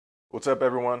What's up,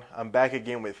 everyone? I'm back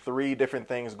again with 3 different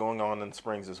things going on in the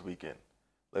Springs this weekend.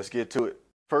 Let's get to it.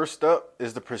 First up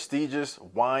is the prestigious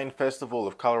Wine Festival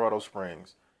of Colorado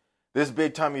Springs. This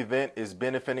big-time event is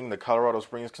benefiting the Colorado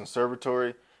Springs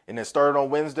Conservatory, and it started on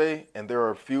Wednesday, and there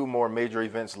are a few more major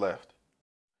events left.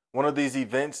 One of these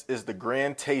events is the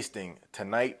Grand Tasting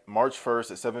tonight, March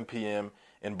 1st at 7 p.m.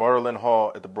 in Barterland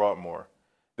Hall at the Broadmoor.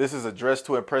 This is a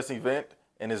dress-to-impress event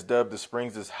and is dubbed the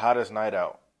Springs' hottest night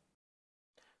out.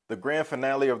 The grand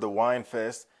finale of the Wine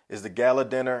Fest is the gala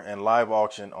dinner and live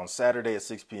auction on Saturday at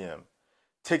 6 p.m.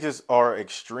 Tickets are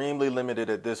extremely limited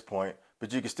at this point,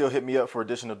 but you can still hit me up for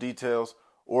additional details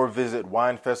or visit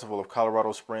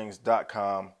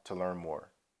winefestivalofcoloradosprings.com to learn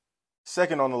more.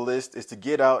 Second on the list is to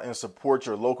get out and support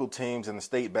your local teams in the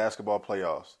state basketball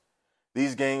playoffs.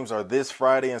 These games are this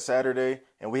Friday and Saturday,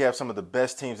 and we have some of the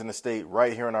best teams in the state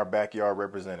right here in our backyard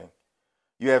representing.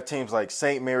 You have teams like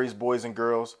St. Mary's Boys and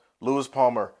Girls, Lewis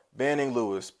Palmer, Banning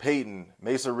Lewis, Peyton,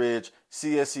 Mesa Ridge,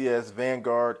 CSCS,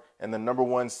 Vanguard, and the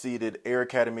 #1 seeded Air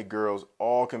Academy girls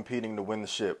all competing to win the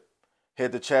ship.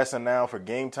 Head to Chassa now for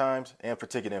game times and for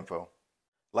ticket info.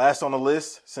 Last on the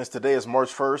list, since today is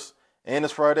March 1st and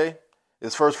it's Friday,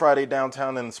 it's First Friday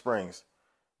downtown in the Springs.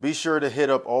 Be sure to hit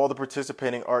up all the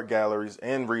participating art galleries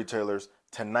and retailers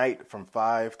tonight from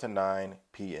 5 to 9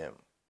 p.m.